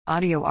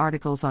Audio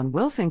articles on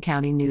Wilson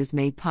County News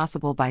made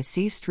possible by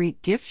C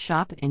Street Gift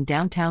Shop in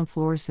downtown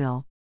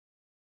Floresville.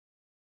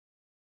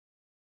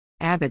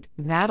 Abbott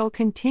battle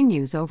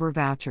continues over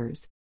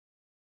vouchers.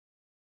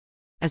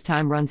 As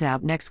time runs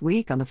out next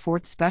week on the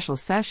fourth special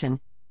session,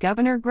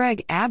 Governor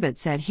Greg Abbott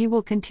said he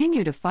will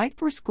continue to fight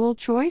for school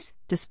choice,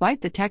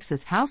 despite the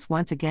Texas House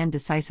once again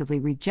decisively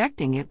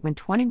rejecting it when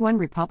 21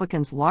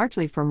 Republicans,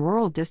 largely from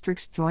rural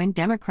districts, joined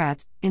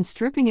Democrats in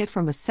stripping it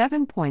from a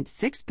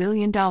 $7.6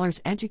 billion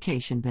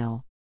education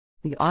bill.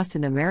 The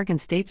Austin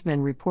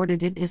American-Statesman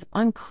reported it is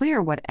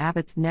unclear what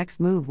Abbott's next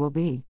move will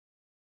be.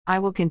 "I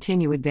will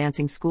continue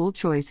advancing school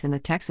choice in the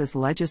Texas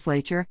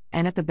legislature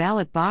and at the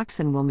ballot box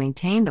and will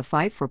maintain the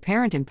fight for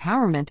parent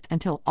empowerment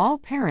until all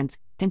parents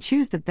can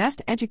choose the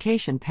best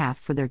education path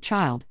for their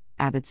child,"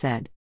 Abbott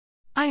said.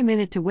 "I am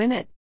in it to win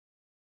it."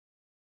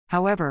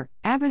 However,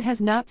 Abbott has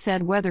not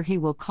said whether he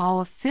will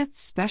call a fifth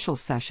special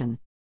session.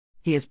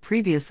 He has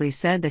previously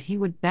said that he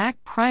would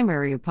back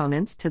primary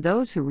opponents to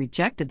those who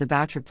rejected the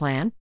voucher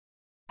plan.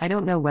 "I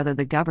don't know whether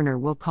the governor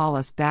will call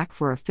us back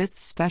for a fifth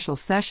special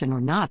session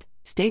or not,"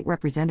 State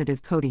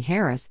Representative Cody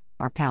Harris,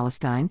 R.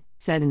 Palestine,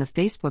 said in a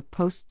Facebook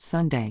post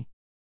Sunday.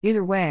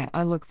 "Either way,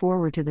 I look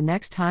forward to the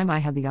next time I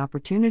have the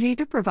opportunity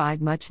to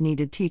provide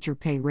much-needed teacher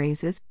pay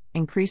raises,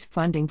 increase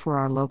funding for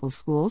our local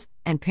schools,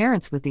 and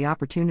parents with the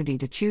opportunity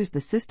to choose the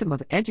system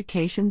of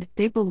education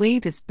they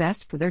believe is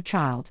best for their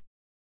child."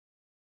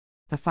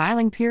 The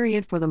filing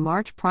period for the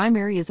March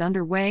primary is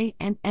underway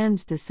and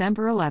ends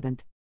December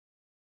 11th.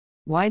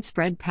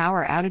 Widespread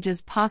power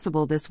outages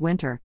possible this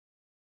winter.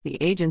 The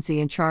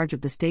agency in charge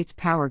of the state's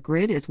power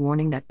grid is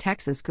warning that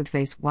Texas could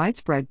face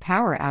widespread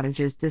power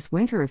outages this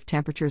winter if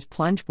temperatures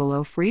plunge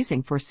below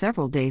freezing for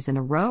several days in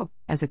a row,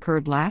 as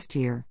occurred last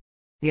year.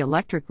 The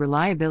Electric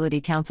Reliability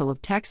Council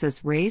of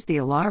Texas raised the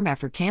alarm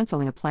after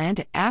canceling a plan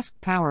to ask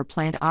power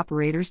plant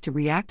operators to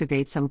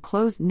reactivate some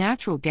closed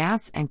natural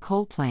gas and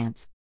coal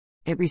plants.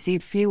 It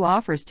received few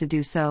offers to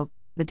do so,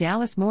 the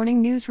Dallas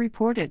Morning News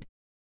reported.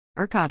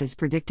 ERCOT is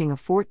predicting a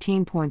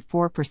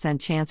 14.4%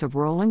 chance of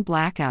rolling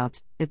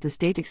blackouts if the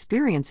state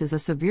experiences a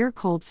severe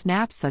cold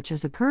snap such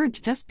as occurred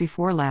just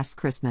before last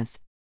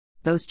Christmas.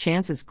 Those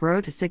chances grow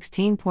to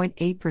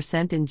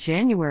 16.8% in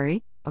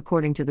January,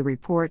 according to the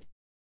report.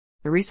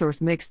 The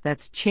resource mix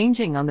that's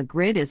changing on the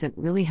grid isn't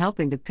really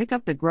helping to pick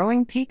up the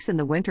growing peaks in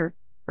the winter,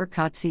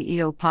 ERCOT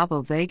CEO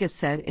Pablo Vegas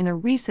said in a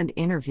recent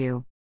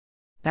interview.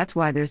 "That's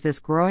why there's this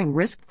growing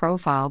risk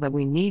profile that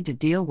we need to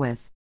deal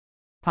with."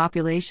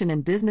 Population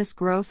and business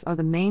growth are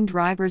the main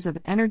drivers of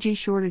energy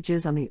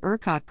shortages on the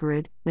ERCOT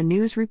grid, the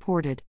news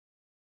reported.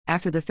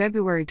 After the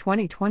February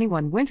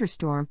 2021 winter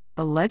storm,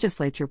 the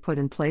legislature put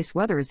in place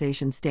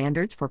weatherization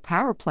standards for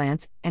power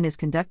plants and is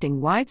conducting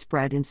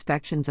widespread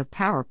inspections of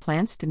power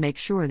plants to make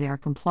sure they are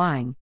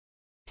complying.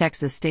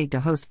 Texas stayed to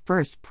host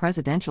first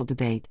presidential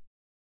debate.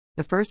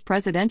 The first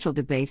presidential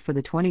debate for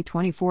the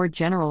 2024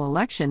 general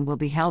election will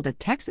be held at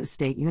Texas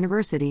State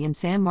University in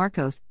San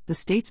Marcos, the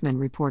Statesman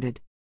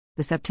reported.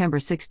 The September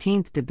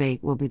 16th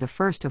debate will be the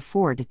first of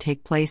four to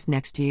take place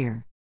next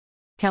year.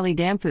 Kelly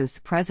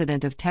Damphousse,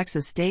 president of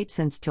Texas State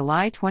since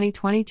July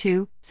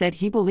 2022, said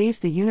he believes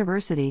the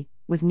university,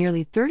 with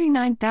nearly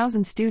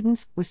 39,000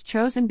 students, was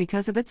chosen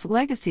because of its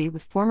legacy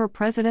with former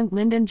President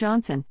Lyndon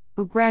Johnson,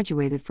 who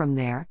graduated from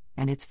there,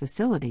 and its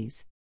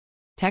facilities.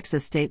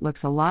 "Texas State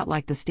looks a lot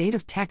like the state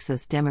of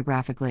Texas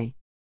demographically.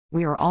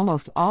 We are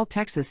almost all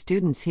Texas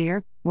students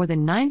here, more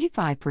than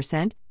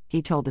 95%,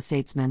 he told the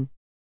Statesman.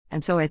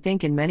 "And so I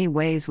think in many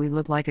ways we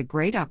look like a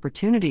great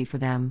opportunity for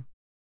them.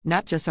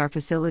 Not just our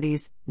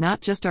facilities,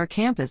 not just our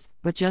campus,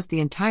 but just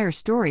the entire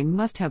story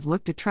must have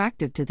looked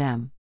attractive to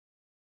them."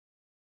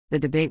 The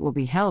debate will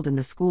be held in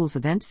the school's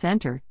event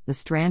center, the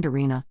Strand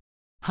Arena.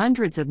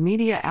 Hundreds of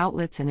media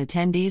outlets and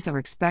attendees are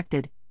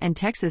expected, and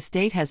Texas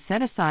State has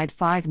set aside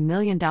 $5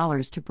 million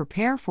to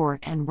prepare for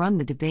and run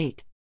the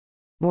debate.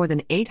 More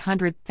than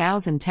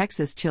 800,000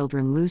 Texas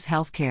children lose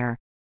health care.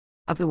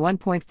 Of the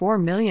 1.4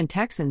 million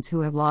Texans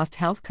who have lost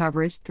health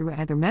coverage through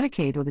either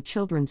Medicaid or the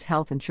Children's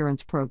Health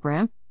Insurance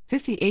Program,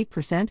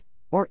 58%,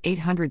 or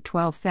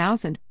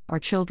 812,000, are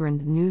children,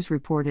 the news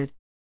reported.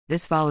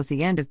 This follows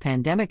the end of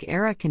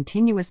pandemic-era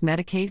continuous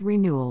Medicaid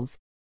renewals.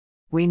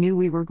 "We knew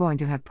we were going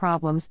to have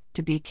problems,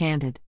 to be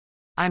candid.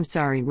 I'm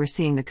sorry we're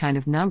seeing the kind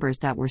of numbers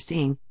that we're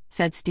seeing,"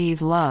 said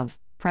Steve Love,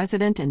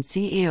 president and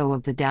CEO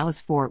of the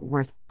Dallas-Fort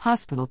Worth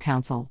Hospital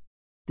Council.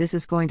 "This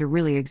is going to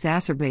really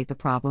exacerbate the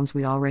problems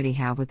we already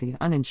have with the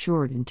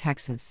uninsured in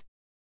Texas."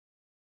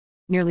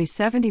 Nearly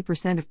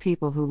 70% of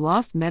people who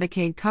lost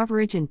Medicaid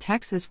coverage in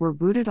Texas were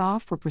booted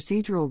off for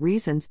procedural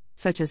reasons,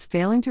 such as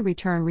failing to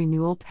return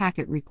renewal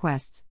packet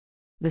requests.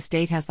 The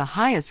state has the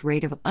highest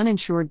rate of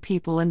uninsured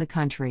people in the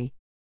country.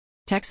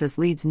 Texas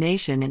leads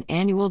nation in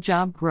annual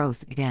job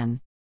growth again.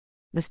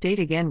 The state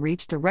again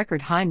reached a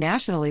record high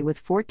nationally with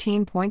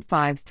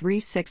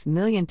 14.536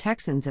 million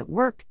Texans at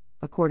work,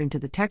 according to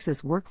the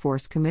Texas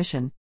Workforce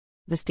Commission.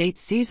 The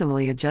state's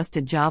seasonally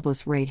adjusted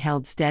jobless rate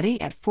held steady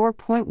at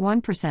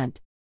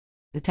 4.1%.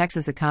 The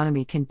Texas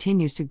economy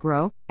continues to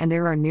grow, and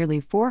there are nearly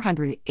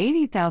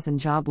 480,000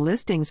 job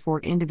listings for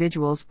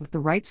individuals with the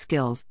right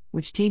skills,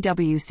 which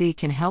TWC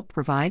can help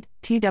provide,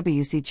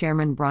 TWC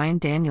Chairman Brian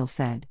Daniels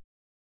said.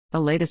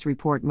 The latest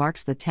report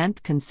marks the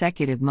 10th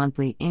consecutive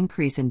monthly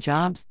increase in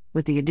jobs,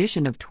 with the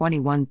addition of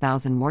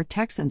 21,000 more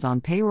Texans on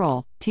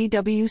payroll,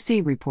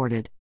 TWC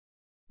reported.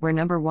 We're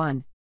number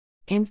 1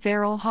 in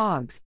feral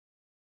hogs.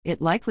 It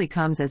likely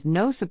comes as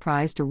no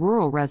surprise to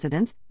rural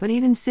residents, but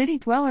even city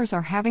dwellers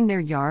are having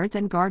their yards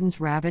and gardens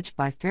ravaged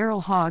by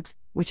feral hogs,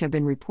 which have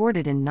been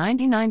reported in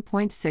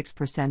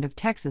 99.6% of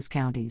Texas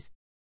counties.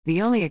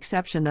 The only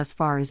exception thus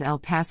far is El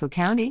Paso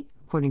County,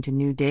 according to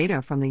new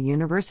data from the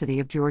University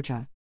of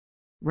Georgia.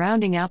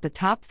 Rounding out the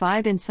top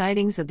 5 in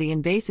sightings of the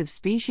invasive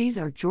species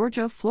are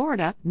Georgia,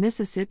 Florida,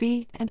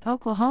 Mississippi, and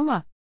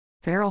Oklahoma.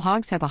 Feral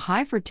hogs have a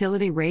high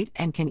fertility rate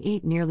and can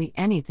eat nearly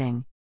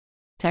anything.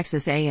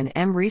 Texas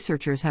A&M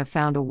researchers have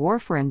found a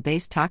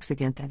warfarin-based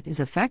toxicant that is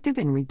effective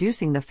in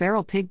reducing the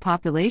feral pig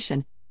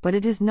population, but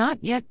it is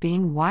not yet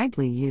being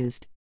widely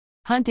used.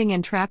 Hunting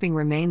and trapping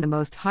remain the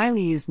most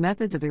highly used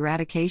methods of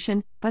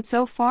eradication, but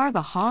so far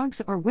the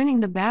hogs are winning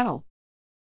the battle.